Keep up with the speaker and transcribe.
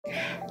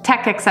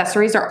Tech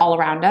accessories are all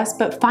around us,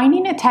 but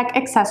finding a tech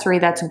accessory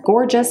that's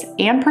gorgeous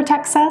and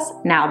protects us,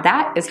 now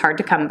that is hard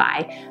to come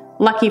by.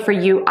 Lucky for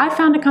you, I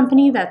found a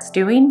company that's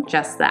doing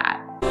just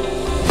that.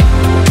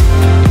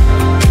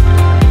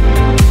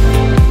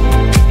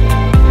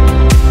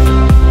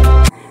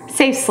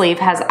 SafeSleeve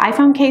has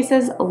iPhone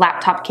cases,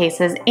 laptop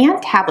cases,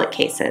 and tablet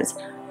cases.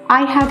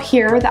 I have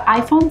here the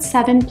iPhone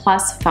 7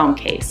 Plus phone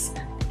case.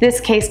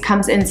 This case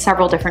comes in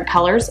several different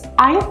colors.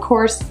 I, of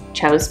course,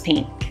 chose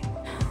pink.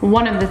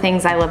 One of the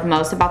things I love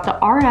most about the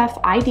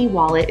RFID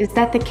wallet is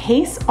that the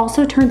case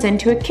also turns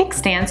into a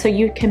kickstand so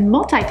you can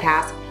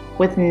multitask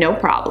with no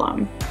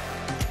problem.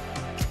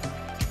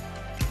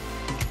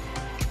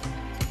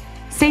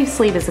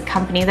 SafeSleeve is a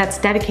company that's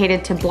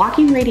dedicated to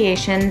blocking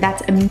radiation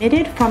that's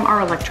emitted from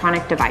our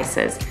electronic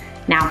devices.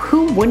 Now,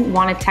 who wouldn't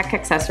want a tech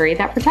accessory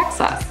that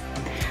protects us?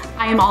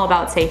 I am all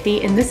about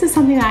safety, and this is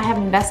something that I have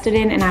invested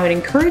in and I would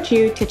encourage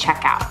you to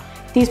check out.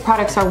 These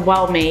products are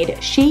well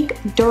made, chic,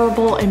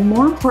 durable, and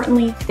more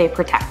importantly, they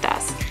protect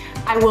us.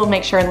 I will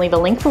make sure and leave a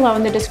link below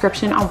in the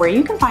description on where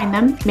you can find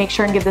them. Make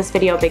sure and give this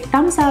video a big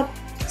thumbs up,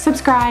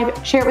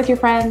 subscribe, share it with your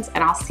friends,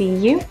 and I'll see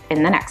you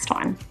in the next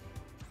one.